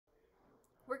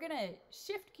going to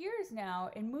shift gears now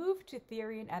and move to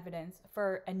theory and evidence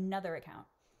for another account.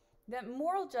 That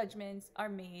moral judgments are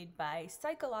made by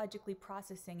psychologically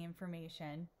processing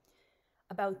information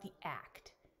about the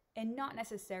act and not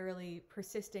necessarily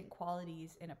persistent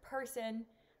qualities in a person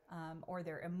or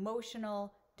their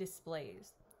emotional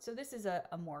displays. So this is a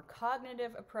more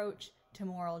cognitive approach to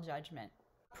moral judgment.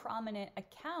 A prominent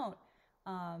account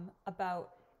about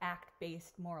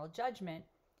act-based moral judgment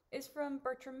is from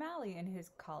Bertram Malley and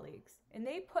his colleagues. And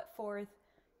they put forth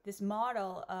this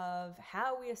model of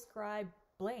how we ascribe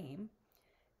blame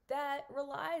that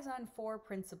relies on 4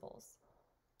 principles.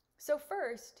 So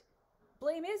first,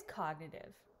 blame is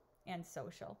cognitive and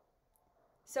social.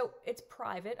 So it's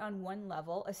private on one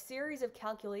level, a series of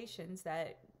calculations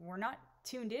that we're not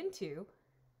tuned into,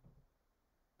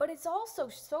 but it's also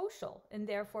social and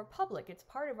therefore public. It's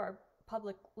part of our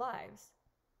public lives.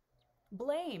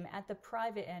 Blame at the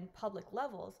private and public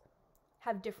levels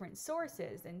have different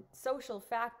sources, and social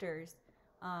factors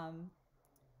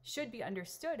should be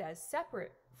understood as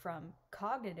separate from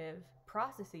cognitive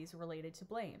processes related to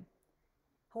blame.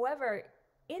 However,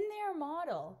 in their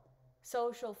model,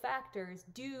 social factors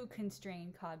do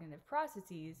constrain cognitive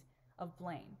processes of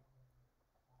blame.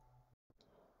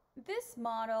 This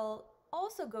model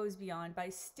also goes beyond by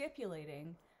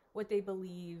stipulating what they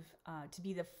believe to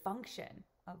be the function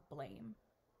of blame.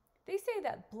 They say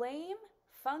that blame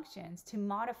functions to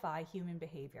modify human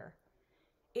behavior.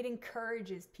 It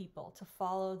encourages people to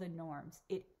follow the norms.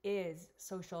 It is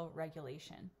social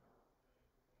regulation.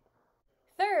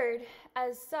 Third,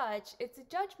 as such, it's a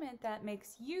judgment that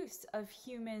makes use of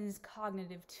humans'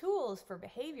 cognitive tools for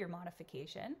behavior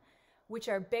modification, which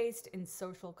are based in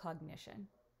social cognition.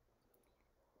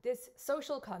 This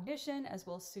social cognition, as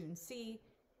we'll soon see,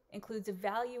 includes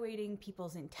evaluating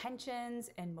people's intentions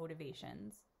and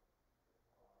motivations.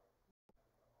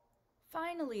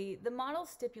 Finally, the model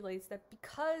stipulates that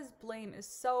because blame is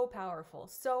so powerful,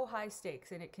 so high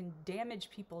stakes, and it can damage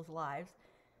people's lives,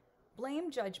 blame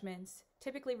judgments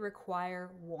typically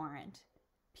require warrant.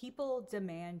 People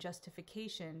demand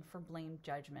justification for blame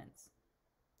judgments.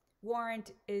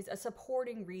 Warrant is a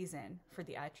supporting reason for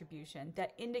the attribution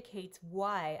that indicates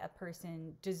why a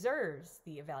person deserves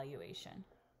the evaluation.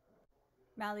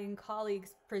 Malley and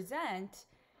colleagues present,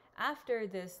 after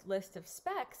this list of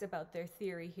specs about their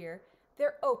theory here,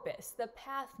 their opus, the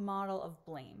path model of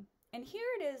blame. And here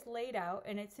it is laid out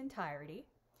in its entirety.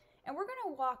 And we're going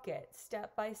to walk it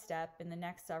step by step in the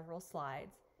next several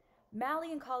slides.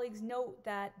 Malley and colleagues note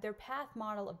that their path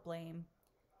model of blame,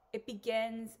 it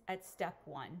begins at step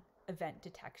 1, event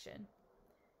detection.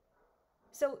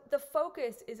 So the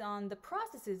focus is on the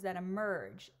processes that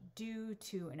emerge due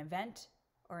to an event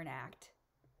or an act.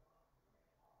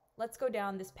 Let's go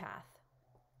down this path.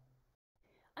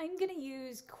 I'm going to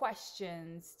use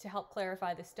questions to help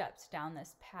clarify the steps down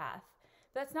this path.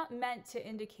 That's not meant to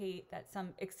indicate that some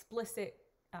explicit,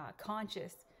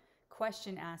 conscious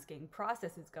question-asking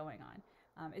process is going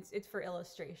on. It's for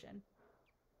illustration.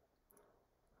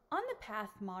 On the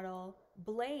path model,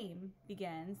 blame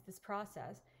begins this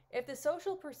process if the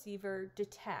social perceiver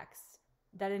detects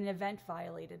that an event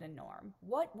violated a norm.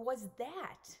 What was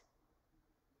that?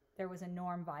 There was a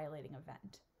norm-violating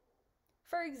event.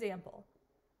 For example,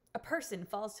 a person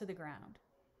falls to the ground.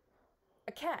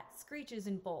 A cat screeches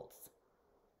and bolts.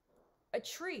 A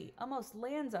tree almost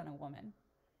lands on a woman.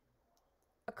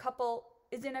 A couple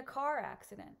is in a car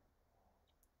accident.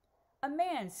 A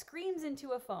man screams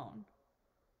into a phone.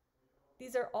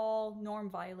 These are all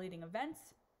norm-violating events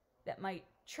that might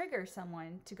trigger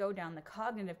someone to go down the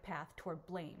cognitive path toward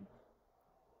blame.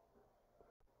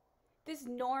 This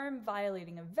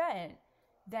norm-violating event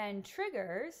then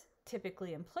triggers,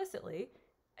 typically implicitly,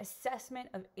 assessment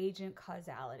of agent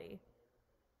causality.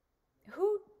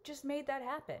 Who just made that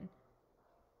happen?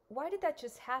 Why did that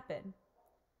just happen?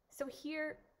 So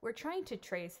here, we're trying to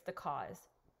trace the cause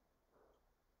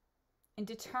and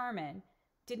determine,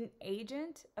 did an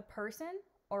agent, a person,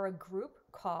 or a group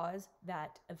cause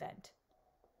that event?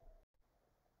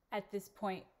 At this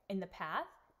point in the path,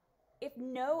 if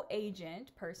no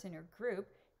agent, person, or group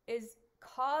is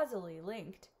causally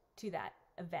linked to that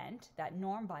event, that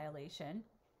norm violation,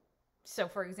 so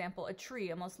for example, a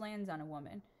tree almost lands on a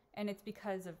woman, and it's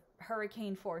because of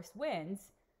hurricane-force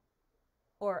winds,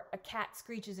 or a cat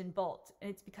screeches and bolts,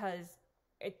 and it's because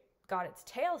it got its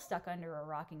tail stuck under a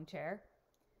rocking chair,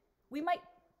 we might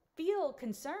feel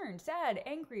concerned, sad,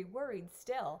 angry, worried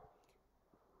still.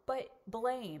 But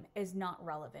blame is not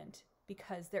relevant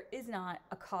because there is not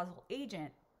a causal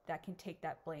agent that can take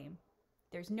that blame.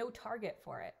 There's no target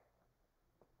for it.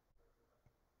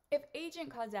 If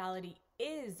agent causality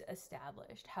is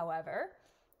established, however,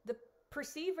 The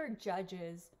perceiver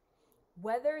judges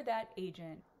whether that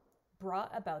agent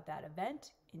brought about that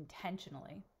event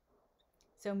intentionally.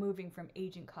 So moving from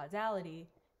agent causality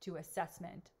to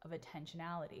assessment of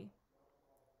intentionality.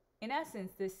 In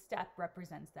essence, this step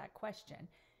represents that question.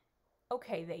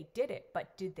 Okay, they did it,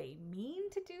 but did they mean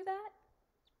to do that?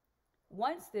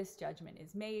 Once this judgment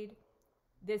is made,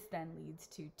 this then leads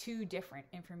to two different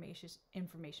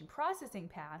information processing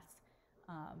paths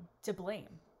to blame.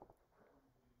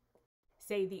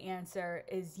 Say the answer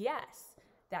is yes,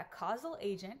 that causal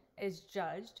agent is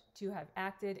judged to have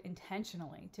acted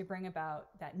intentionally to bring about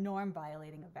that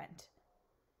norm-violating event.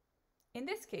 In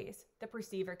this case, the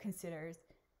perceiver considers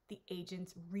the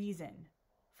agent's reason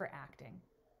for acting.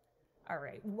 All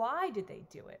right, why did they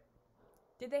do it?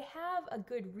 Did they have a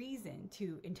good reason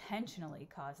to intentionally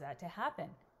cause that to happen?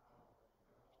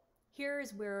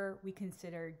 Here's where we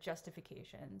consider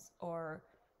justifications or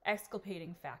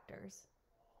exculpating factors.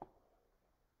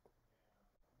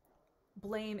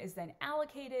 Blame is then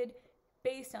allocated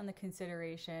based on the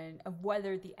consideration of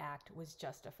whether the act was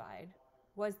justified.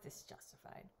 Was this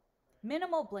justified?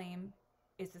 Minimal blame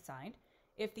is assigned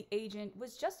if the agent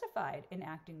was justified in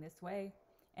acting this way,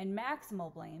 and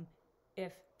maximal blame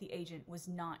if the agent was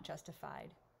not justified.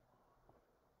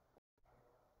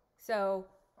 So,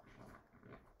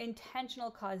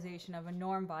 intentional causation of a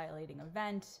norm-violating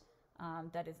event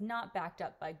that is not backed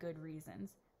up by good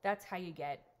reasons. That's how you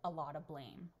get a lot of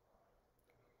blame.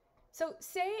 So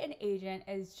say an agent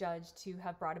is judged to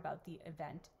have brought about the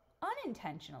event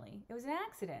unintentionally. It was an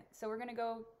accident. So we're going to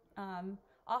go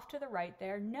off to the right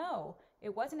there. No,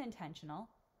 it wasn't intentional.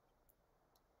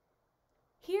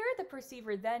 Here, the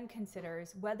perceiver then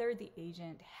considers whether the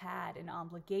agent had an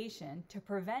obligation to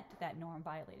prevent that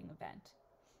norm-violating event.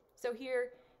 So here,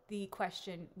 the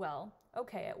question, well,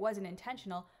 okay, it wasn't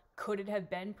intentional. Could it have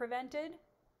been prevented?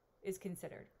 Is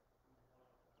considered.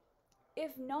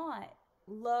 If not,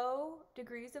 low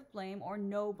degrees of blame or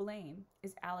no blame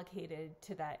is allocated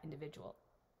to that individual.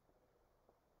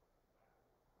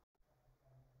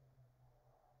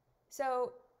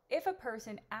 So if a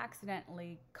person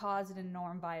accidentally caused a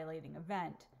norm-violating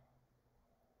event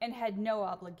and had no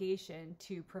obligation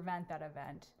to prevent that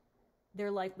event,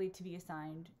 they're likely to be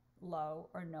assigned low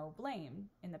or no blame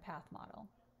in the path model.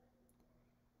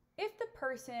 If the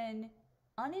person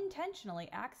unintentionally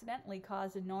accidentally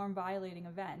caused a norm-violating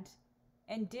event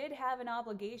and did have an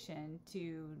obligation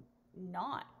to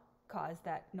not cause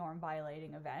that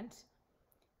norm-violating event,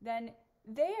 then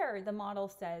there the model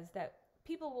says that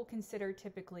people will consider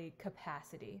typically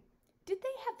capacity. Did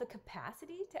they have the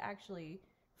capacity to actually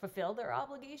fulfill their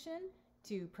obligation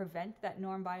to prevent that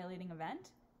norm-violating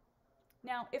event?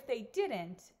 Now, if they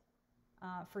didn't,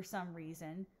 for some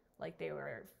reason, like they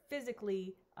were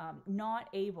physically not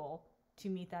able to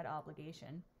meet that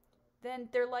obligation, then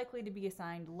they're likely to be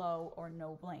assigned low or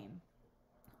no blame,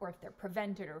 or if they're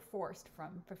prevented or forced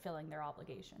from fulfilling their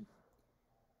obligation.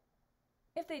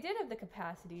 If they did have the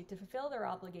capacity to fulfill their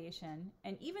obligation,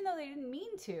 and even though they didn't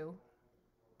mean to,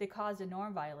 they caused a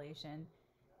norm violation,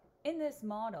 in this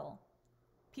model,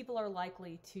 people are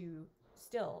likely to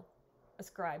still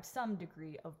ascribe some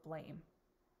degree of blame